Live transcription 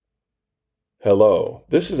Hello,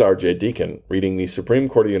 this is R.J. Deacon reading the Supreme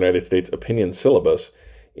Court of the United States opinion syllabus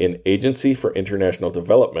in Agency for International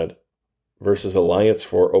Development versus Alliance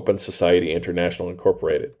for Open Society International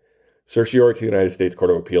Incorporated, certiorari to the United States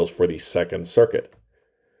Court of Appeals for the Second Circuit.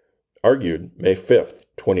 Argued May 5th,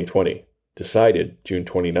 2020. Decided June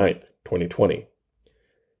 29th, 2020.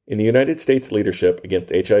 In the United States Leadership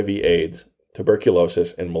Against HIV/AIDS,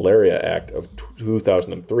 Tuberculosis, and Malaria Act of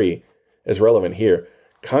 2003, as relevant here,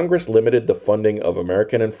 Congress limited the funding of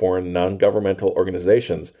American and foreign non-governmental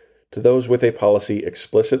organizations to those with a policy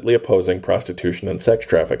explicitly opposing prostitution and sex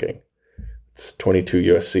trafficking. It's 22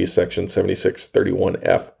 U.S.C. Section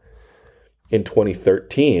 7631F. In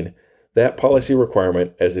 2013, that policy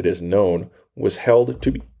requirement, as it is known, was held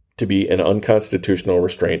to be an unconstitutional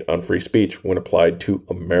restraint on free speech when applied to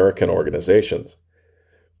American organizations.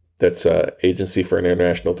 That's Agency for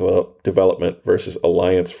International Development versus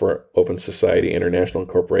Alliance for Open Society International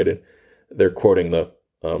Incorporated. They're quoting the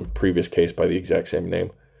previous case by the exact same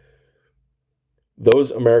name.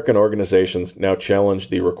 Those American organizations now challenge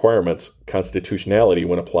the requirement's constitutionality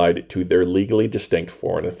when applied to their legally distinct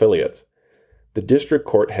foreign affiliates. The district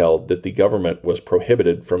court held that the government was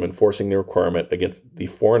prohibited from enforcing the requirement against the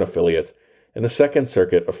foreign affiliates, and the Second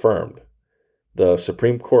Circuit affirmed. The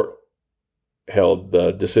Supreme Court held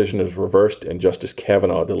the decision is reversed, and Justice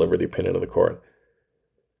Kavanaugh delivered the opinion of the court.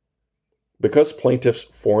 Because plaintiffs'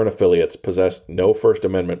 foreign affiliates possess no First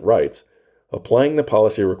Amendment rights, applying the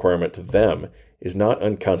policy requirement to them is not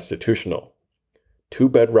unconstitutional. Two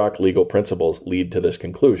bedrock legal principles lead to this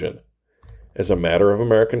conclusion. As a matter of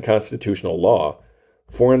American constitutional law,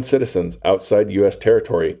 foreign citizens outside U.S.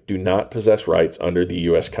 territory do not possess rights under the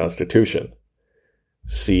U.S. Constitution.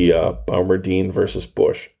 See Boumediene versus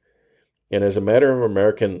Bush. And as a matter of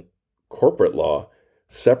American corporate law,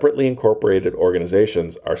 separately incorporated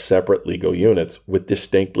organizations are separate legal units with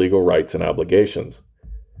distinct legal rights and obligations.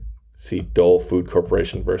 See Dole Food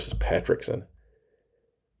Corporation versus Patrickson.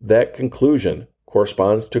 That conclusion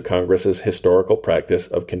corresponds to Congress's historical practice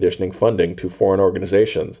of conditioning funding to foreign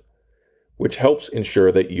organizations, which helps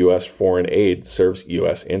ensure that U.S. foreign aid serves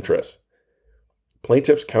U.S. interests.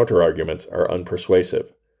 Plaintiffs' counterarguments are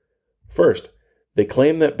unpersuasive. First, they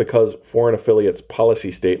claim that because foreign affiliates'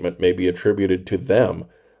 policy statement may be attributed to them,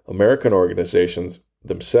 American organizations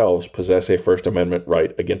themselves possess a First Amendment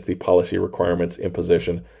right against the policy requirements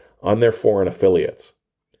imposition on their foreign affiliates.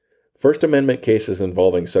 First Amendment cases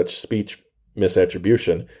involving such speech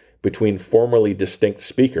misattribution between formerly distinct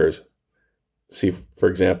speakers, see, for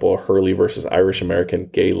example, Hurley versus Irish American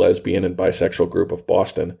Gay, Lesbian, and Bisexual Group of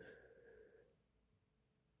Boston.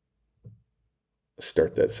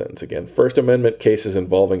 Start that sentence again. First Amendment cases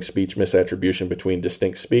involving speech misattribution between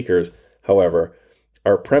distinct speakers, however,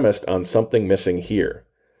 are premised on something missing here: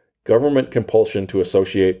 government compulsion to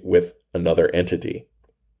associate with another entity.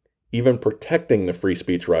 Even protecting the free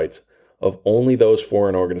speech rights of only those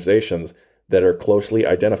foreign organizations that are closely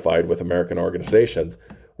identified with American organizations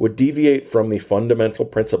would deviate from the fundamental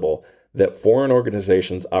principle that foreign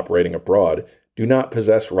organizations operating abroad do not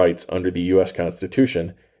possess rights under the U.S.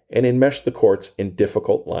 Constitution and enmesh the courts in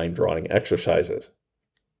difficult line-drawing exercises.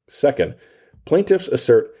 Second, plaintiffs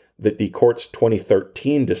assert that the court's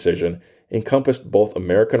 2013 decision encompassed both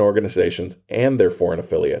American organizations and their foreign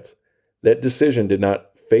affiliates. That decision did not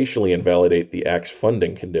facially invalidate the Act's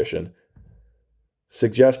funding condition,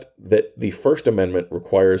 suggest that the First Amendment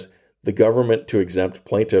requires the government to exempt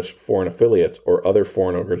plaintiffs' foreign affiliates or other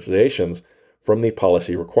foreign organizations from the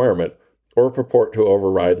policy requirement, or purport to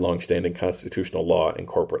override longstanding constitutional law and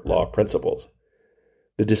corporate law principles.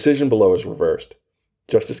 The decision below is reversed.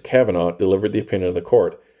 Justice Kavanaugh delivered the opinion of the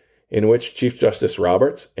court, in which Chief Justice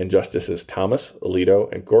Roberts and Justices Thomas, Alito,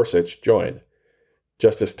 and Gorsuch joined.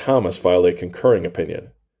 Justice Thomas filed a concurring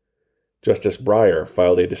opinion. Justice Breyer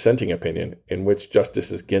filed a dissenting opinion, in which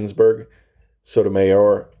Justices Ginsburg,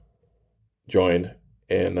 Sotomayor joined,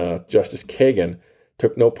 and Justice Kagan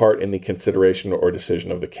took no part in the consideration or decision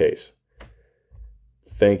of the case.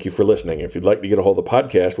 Thank you for listening. If you'd like to get a hold of the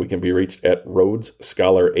podcast, we can be reached at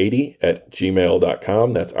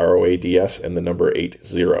RhoadesScholar80@gmail.com. That's ROADS and the number 80.